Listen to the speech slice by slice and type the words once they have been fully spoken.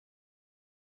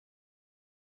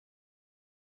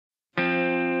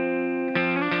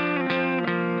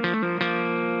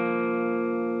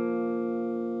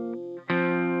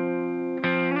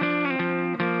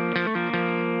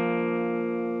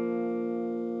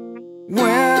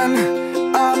When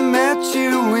I met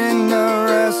you in the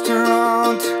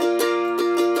restaurant,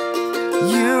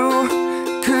 you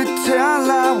could tell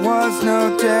I was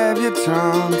no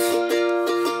debutante.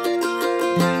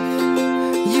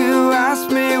 You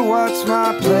asked me what's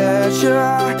my pleasure,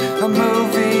 a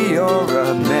movie or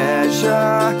a measure.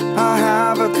 I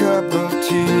have a cup of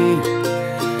tea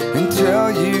and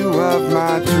tell you of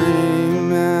my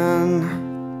dreaming.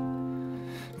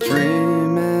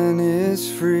 Dreaming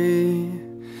is free.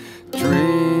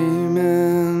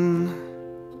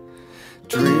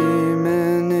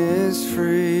 Dreaming is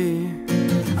free.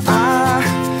 I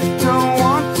don't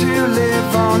want to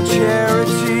live on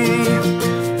charity.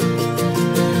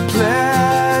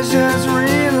 Pleasure's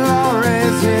real or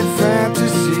is it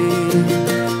fantasy?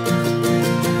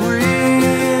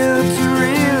 Real to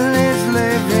real is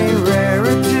living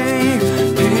rarity.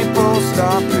 People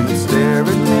stop and stare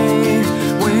at me.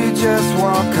 We just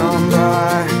walk on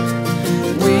by.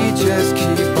 We just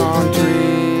keep on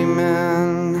dreaming.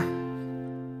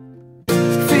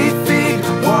 Feet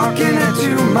walking a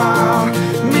 2 mile.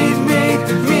 Meet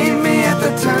me at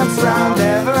the turnstile.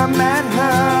 Never met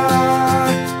her,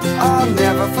 I'll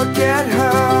never forget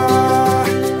her.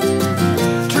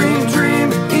 Dream,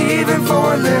 even for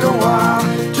a little while.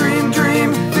 Dream,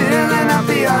 filling up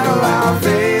the idle. I'll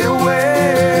fade away.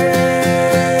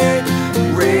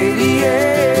 Radiate.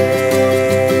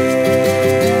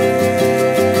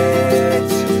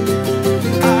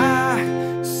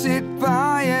 I sit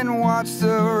by and watch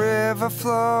the river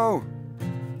flow.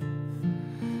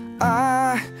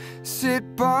 I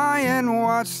sit by and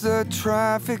watch the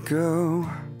traffic go.